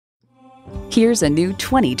Here's a new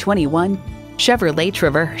 2021 Chevrolet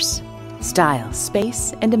Traverse. Style,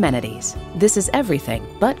 space, and amenities. This is everything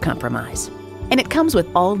but compromise. And it comes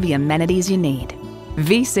with all the amenities you need.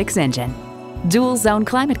 V6 engine, dual zone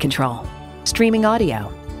climate control, streaming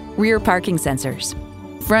audio, rear parking sensors,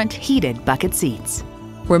 front heated bucket seats,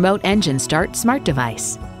 remote engine start smart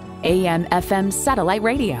device, AM/FM satellite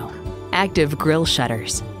radio, active grille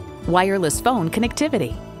shutters, wireless phone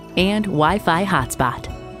connectivity, and Wi-Fi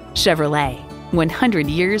hotspot. Chevrolet, 100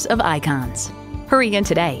 years of icons. Hurry in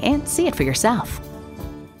today and see it for yourself.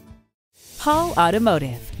 Hall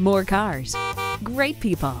Automotive, more cars, great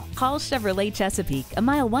people. Hall Chevrolet Chesapeake, a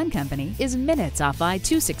MileOne company, is minutes off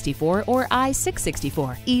I-264 or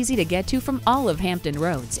I-664. Easy to get to from all of Hampton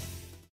roads